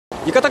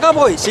Yukata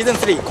Cowboy シーズン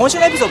3、今週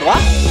のエピソードは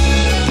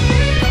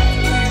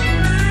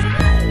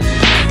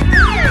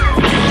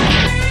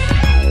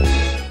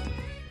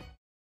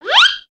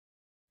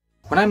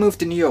When I moved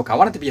to New York, I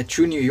wanted to be a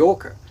true New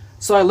Yorker.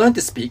 So I learned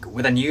to speak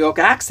with a New York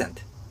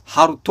accent.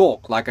 How to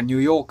talk like a New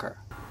Yorker.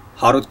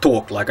 How to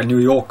talk like a New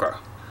Yorker.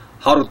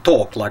 How to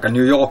talk like a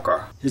New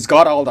Yorker. He's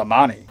got all the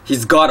money.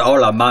 He's got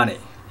all our money.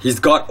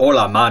 He's got all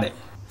our money.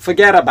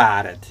 Forget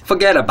about it.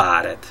 Forget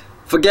about it.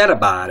 Forget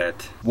about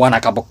it. Want a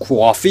cup of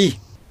coffee?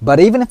 But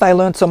even if I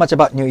learned so much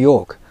about New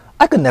York,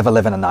 I could never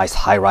live in a nice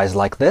high-rise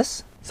like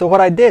this. So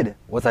what I did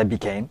was I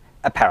became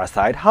a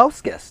parasite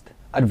house guest.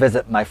 I'd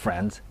visit my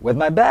friends with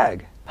my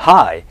bag.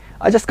 Hi,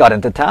 I just got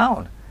into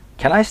town.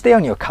 Can I stay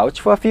on your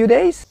couch for a few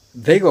days?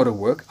 They go to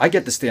work, I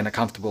get to stay in a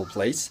comfortable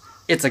place.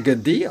 It's a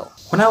good deal.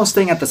 When I was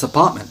staying at this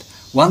apartment,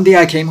 one day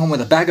I came home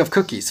with a bag of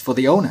cookies for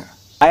the owner.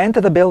 I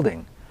enter the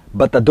building,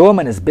 but the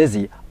doorman is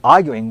busy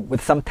arguing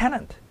with some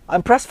tenant.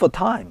 I'm pressed for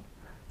time,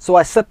 so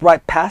I slip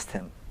right past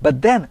him.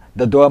 But then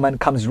the doorman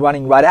comes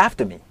running right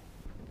after me.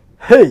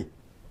 Hey!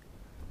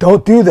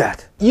 Don't do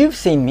that! You've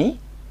seen me.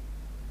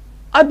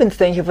 I've been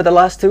staying here for the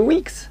last 2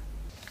 weeks.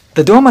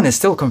 The doorman is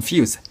still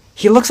confused.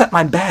 He looks at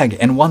my bag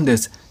and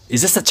wonders,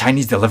 is this a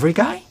Chinese delivery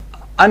guy?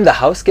 I'm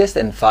the house guest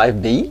in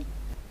 5B?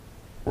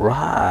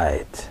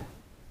 Right.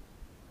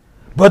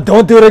 But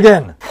don't do it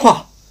again!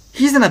 Whoa,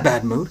 he's in a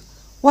bad mood.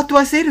 What do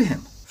I say to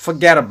him?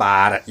 Forget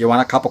about it. You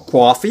want a cup of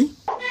coffee?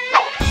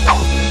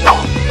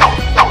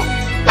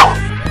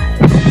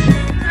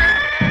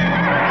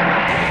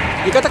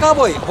 Yukata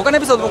Cowboy 他のエ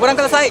ピソードもご覧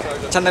ください。チ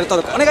ャンネル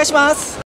登録お願いします。